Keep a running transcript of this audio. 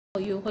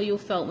How you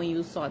felt when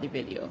you saw the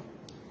video?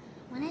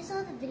 When I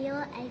saw the video,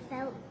 I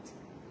felt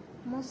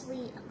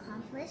mostly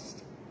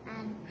accomplished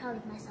and proud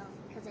of myself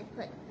because I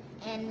put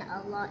in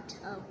a lot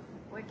of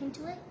work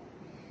into it,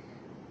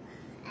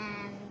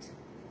 and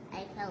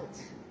I felt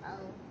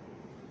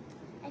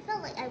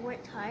like I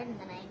worked hard, and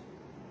then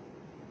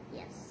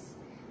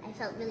I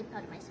felt really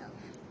proud of myself.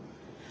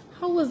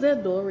 How was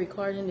that though,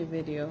 recording the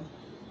video?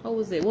 How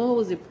was it? What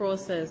was the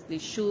process, the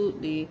shoot,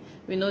 we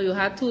know you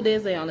had 2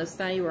 days, I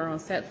understand you were on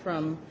set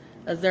from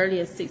as early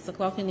as 6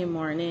 o'clock in the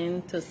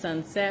morning to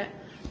sunset.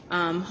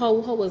 How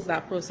was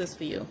that process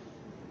for you?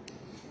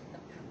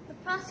 The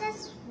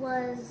process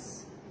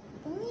was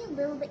only a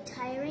little bit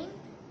tiring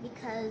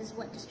because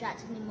what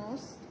distracted me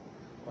most,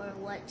 or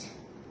what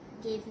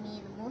gave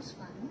me the most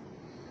fun,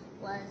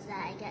 was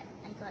that I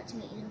got to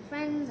meet new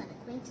friends and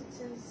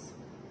acquaintances.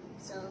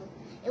 So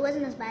it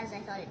wasn't as bad as I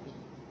thought it'd be.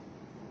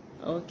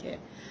 Okay.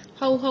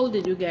 How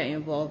did you get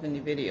involved in the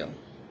video?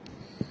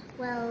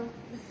 Well,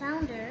 the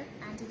founder,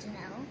 Auntie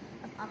Janelle,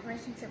 of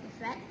Operation Triple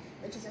Threat,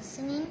 which is a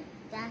singing,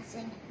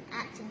 dancing,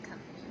 acting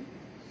company,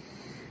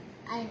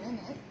 I'm in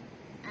it,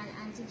 and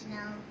Auntie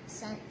Janelle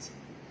said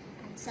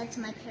to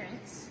my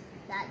parents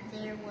that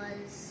there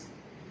was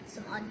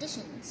some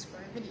auditions for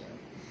a video,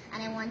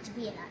 and I wanted to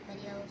be in that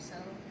video, so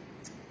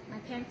my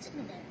parents took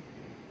me there.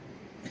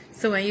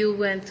 So when you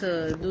went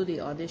to do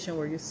the audition,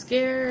 were you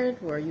scared?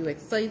 Were you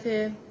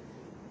excited?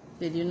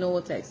 Did you know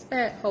what to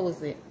expect? How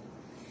was it?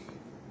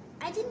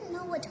 I didn't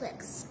know what to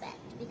expect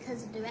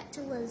because the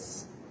director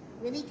was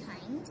really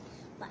kind,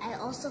 but I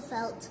also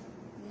felt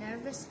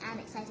nervous and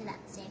excited at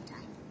the same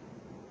time.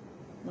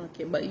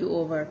 Okay, but you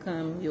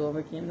overcame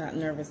that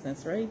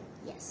nervousness, right?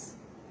 Yes.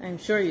 I'm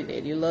sure you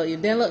did. You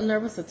didn't look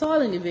nervous at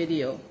all in the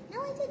video.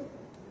 No, I didn't.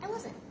 I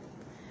wasn't.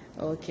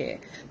 Okay,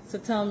 so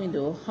tell me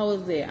though, how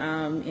was it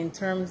in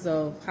terms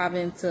of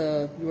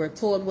you were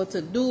told what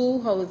to do?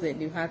 How was it?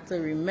 You had to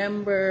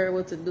remember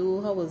what to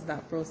do? How was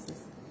that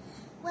process?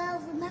 Well,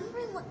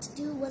 remembering what to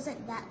do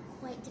wasn't that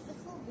quite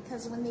difficult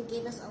because when they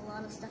gave us a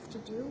lot of stuff to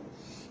do,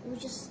 it was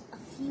just a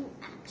few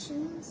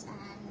actions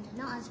and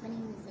not as many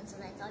movements as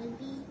I thought it'd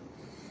be.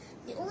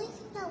 The only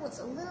thing that was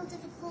a little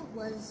difficult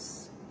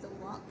was the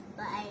walk,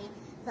 but I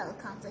felt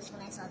accomplished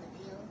when I saw the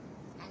video,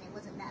 and it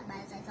wasn't that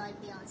bad as I thought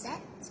it'd be on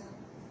set, so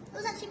it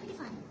was actually pretty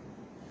fun.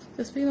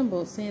 So speaking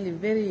about seeing the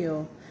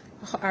video,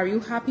 are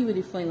you happy with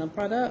the final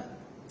product?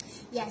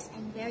 Yes,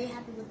 I'm very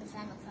happy with the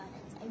final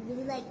product. I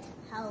really liked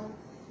how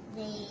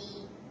they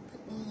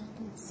put me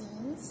in the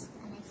scenes,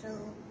 and I feel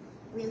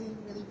really,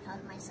 really proud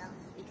of myself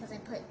because I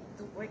put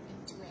the work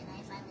into it and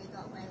I finally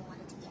got what I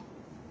wanted to get.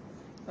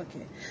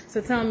 Okay, so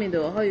tell me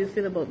though, how you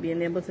feel about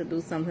being able to do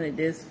something like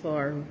this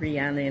for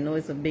Rihanna? You know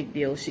it's a big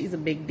deal. She's a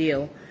big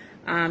deal.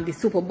 The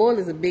Super Bowl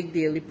is a big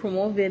deal. The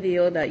promo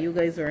video that you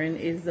guys are in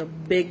is a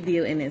big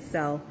deal in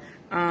itself.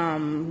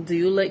 Do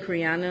you like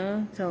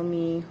Rihanna? Tell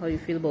me how you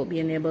feel about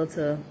being able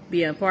to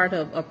be a part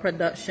of a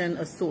production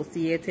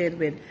associated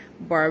with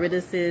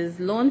Barbados'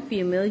 lone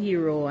female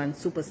hero and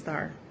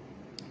superstar.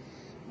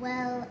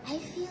 Well, I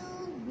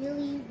feel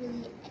really,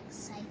 really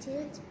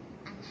excited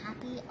and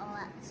happy all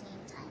at the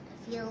same time. I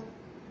feel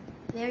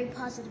very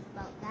positive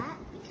about that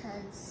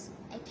because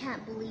I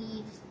can't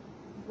believe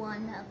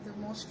one of the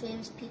most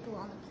famous people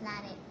on the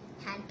planet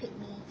handpicked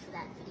me for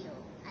that video,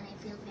 and I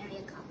feel very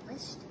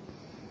accomplished.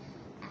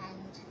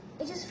 And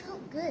it just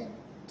felt good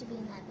to be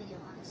in that video,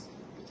 honestly,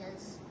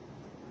 because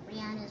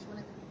Rihanna is one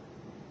of the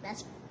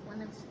best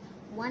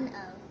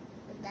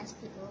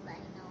people that I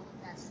know.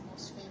 That's the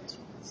most famous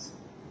ones.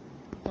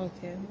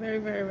 Okay, very,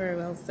 very, very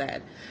well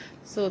said.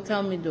 So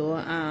tell me though,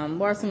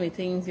 what are some of the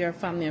things your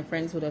family and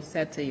friends would have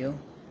said to you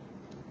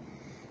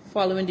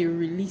following the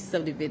release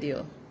of the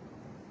video?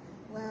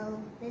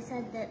 Well, they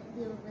said that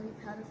they were really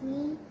proud of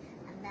me,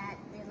 and that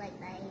they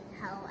liked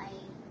how I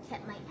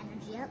kept my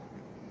energy up,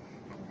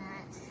 and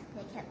that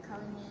they kept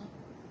calling me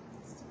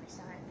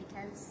superstar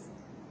because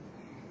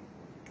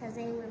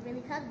they were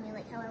really proud of me,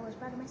 like how I was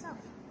proud of myself.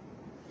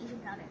 Even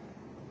prouder.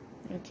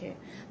 Okay,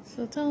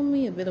 so tell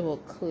me a bit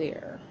about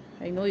Claire.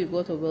 I know you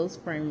go to Wills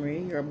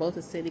Primary. You're about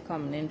to say the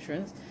common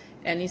entrance.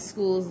 Any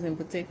schools in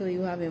particular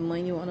you have in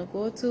mind you want to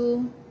go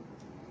to?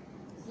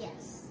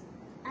 Yes,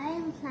 I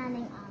am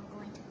planning on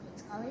going to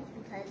Queen's College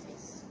because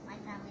it's my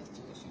family's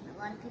tradition. A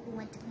lot of people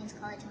went to Queen's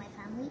College in my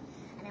family,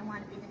 and I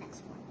want to be the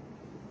next one.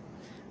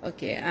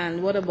 Okay,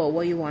 and what about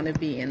what you want to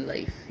be in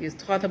life? You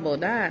thought about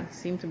that? You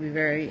seem to be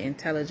very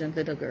intelligent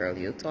little girl.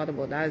 You thought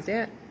about that as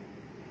yet?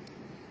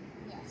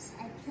 Yes,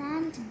 I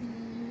plan to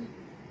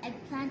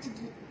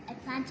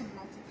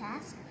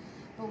multitask,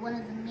 but one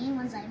of the main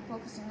ones I'm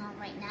focusing on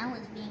right now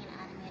is being an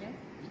animator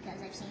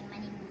because I've seen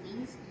many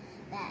movies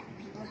that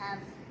people have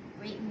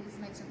great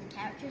movements of the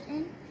characters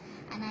in,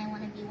 and I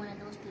want to be one of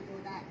those people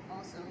that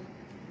also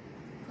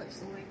puts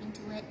the work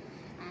into it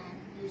and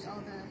use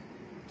all the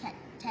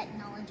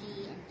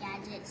technology and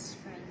gadgets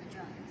for the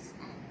drawings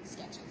and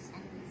sketches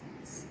and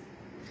movements.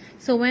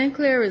 So when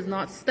Claire is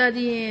not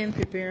studying,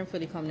 preparing for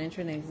the common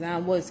entrance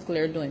exam, what is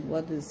Claire doing?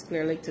 What does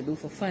Claire like to do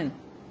for fun?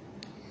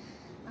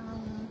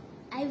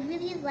 I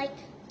really like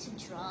to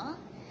draw,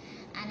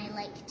 and I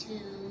like to,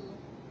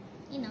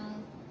 you know,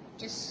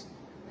 just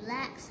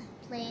relax and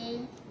play.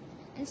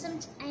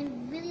 And I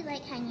really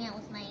like hanging out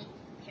with my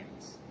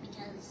parents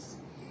because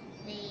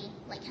they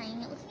like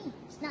hanging out with me.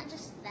 It's not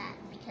just that,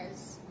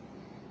 because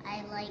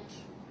I like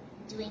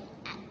doing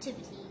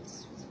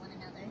activities with one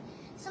another.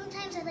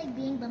 Sometimes I like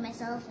being by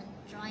myself and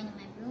drawing in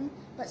my room,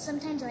 but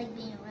sometimes I like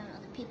being around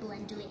other people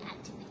and doing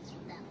activities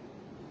with them.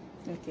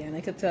 Okay, and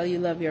I could tell you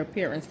love your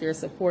parents. They're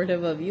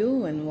supportive of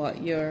you and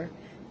what your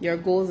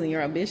goals and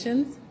your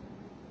ambitions.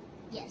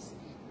 Yes,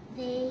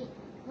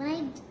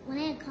 when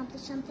I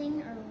accomplish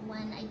something, or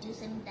when I do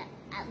something that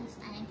at least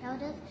I am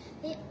proud of,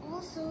 they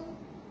also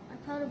are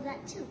proud of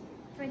that too.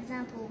 For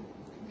example,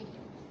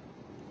 video.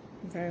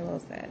 Very well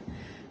said.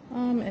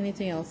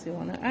 Anything else you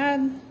want to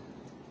add?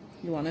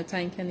 You want to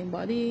thank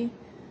anybody?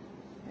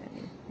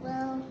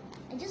 Well,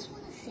 I just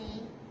want to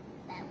say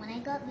that when I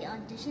got the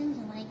auditions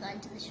and when I got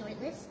into the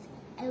shortlist,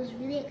 I was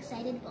really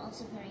excited but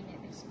also very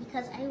nervous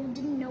because I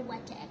didn't know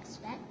what to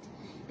expect,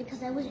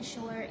 because I wasn't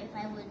sure if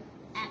I would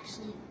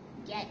actually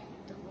get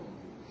the role.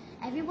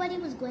 Everybody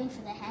was going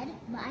for the head,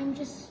 but I'm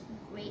just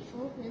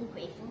grateful, really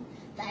grateful,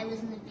 that I was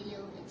in the video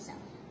itself.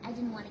 I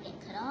didn't want to get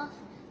cut off,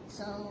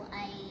 so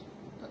I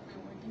put my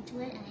work into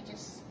it and I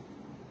just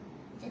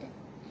did it.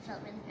 I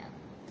felt really proud.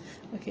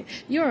 Okay,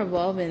 you're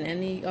involved in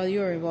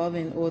you're involved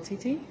in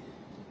OTT?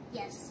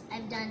 Yes,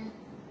 I've done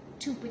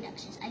 2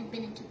 productions. I've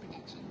been in 2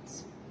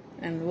 productions.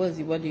 And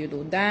what do you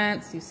do?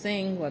 Dance? You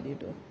sing? What do you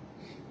do?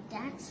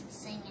 Dance,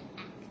 sing, and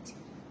act.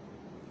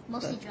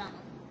 Mostly drama.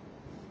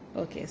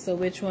 Okay, so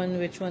which one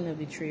of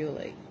the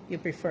 3 you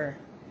prefer?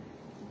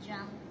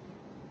 Drama.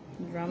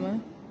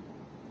 Drama?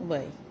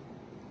 Why?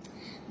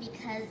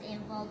 Because it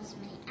involves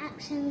many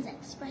actions,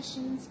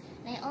 expressions,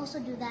 and I also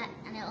do that,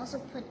 and I also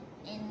put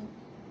in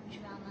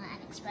drama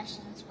and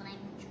expressions when I'm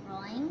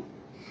drawing.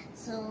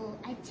 So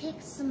I take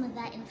some of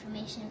that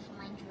information from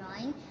my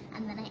drawing,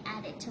 and then I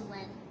add it to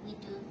when we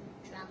do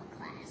drama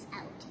class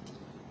at OTT.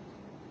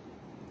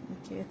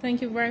 Okay,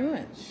 thank you very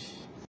much.